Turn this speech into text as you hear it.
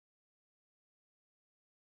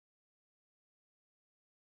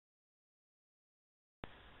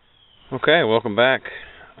Okay, welcome back.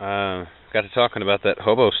 Got to talking about that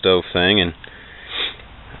hobo stove thing, and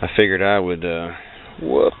I figured I would,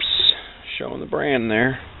 showing the brand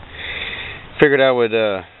there. Figured I would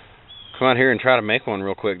come out here and try to make one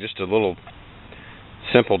real quick, just a little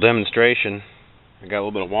simple demonstration. I got a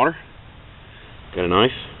little bit of water, got a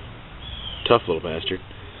knife, tough little bastard,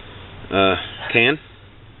 can,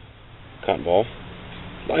 cotton ball,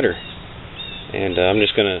 lighter, and I'm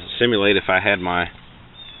just going to simulate if I had my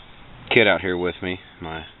kit out here with me,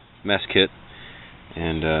 my mess kit,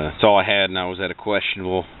 and that's all I had, and I was at a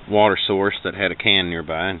questionable water source that had a can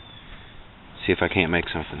nearby, and see if I can't make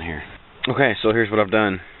something here. Okay, so here's what I've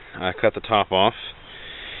done. I cut the top off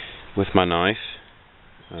with my knife.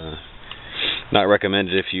 Not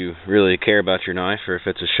recommended if you really care about your knife, or if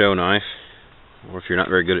it's a show knife, or if you're not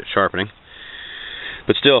very good at sharpening.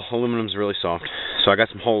 But still, aluminum's really soft. So I got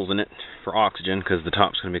some holes in it for oxygen, because the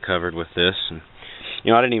top's going to be covered with this. And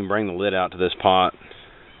you know, I didn't even bring the lid out to this pot,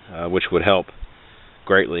 which would help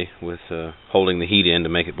greatly with holding the heat in to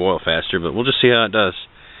make it boil faster, but we'll just see how it does.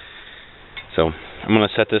 So I'm going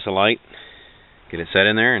to set this alight, get it set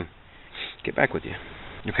in there, and get back with you.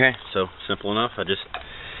 Okay, so simple enough. I just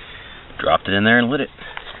dropped it in there and lit it.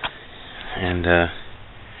 And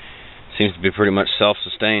seems to be pretty much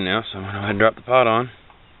self-sustained now, so I'm going to go ahead and drop the pot on.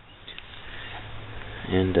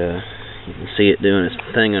 And you can see it doing its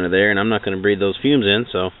thing under there, and I'm not going to breathe those fumes in,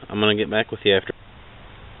 so I'm going to get back with you after.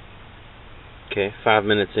 Okay, 5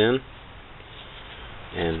 minutes in,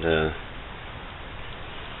 and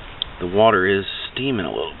the water is steaming a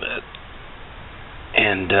little bit,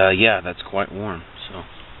 and yeah, that's quite warm, so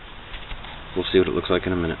we'll see what it looks like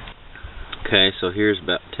in a minute. Okay, so here's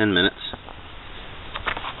about 10 minutes.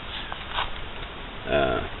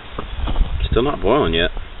 Still not boiling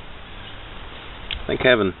yet. I think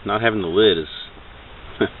not having the lid is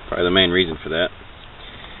probably the main reason for that.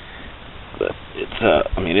 But it's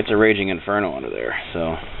I mean, it's a raging inferno under there,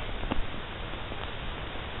 so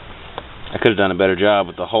I could have done a better job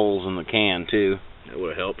with the holes in the can too. That would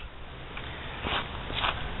have helped.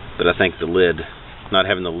 But I think the lid, not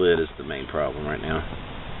having the lid, is the main problem right now.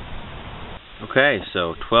 Okay,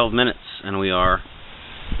 so 12 minutes and we are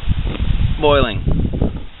boiling.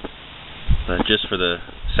 But just for the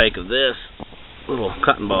sake of this little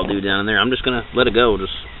cotton ball dude down in there, I'm just going to let it go,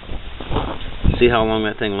 just see how long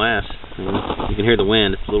that thing lasts. You can hear the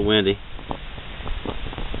wind, it's a little windy.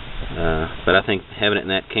 But I think having it in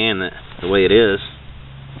that can the way it is,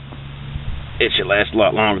 it should last a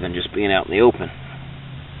lot longer than just being out in the open.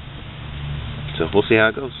 So we'll see how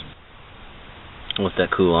it goes. I'll let that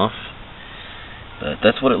cool off. But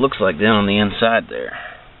that's what it looks like down on the inside there.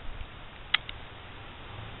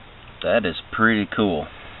 That is pretty cool.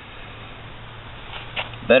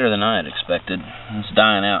 Better than I had expected. It's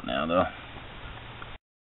dying out now though.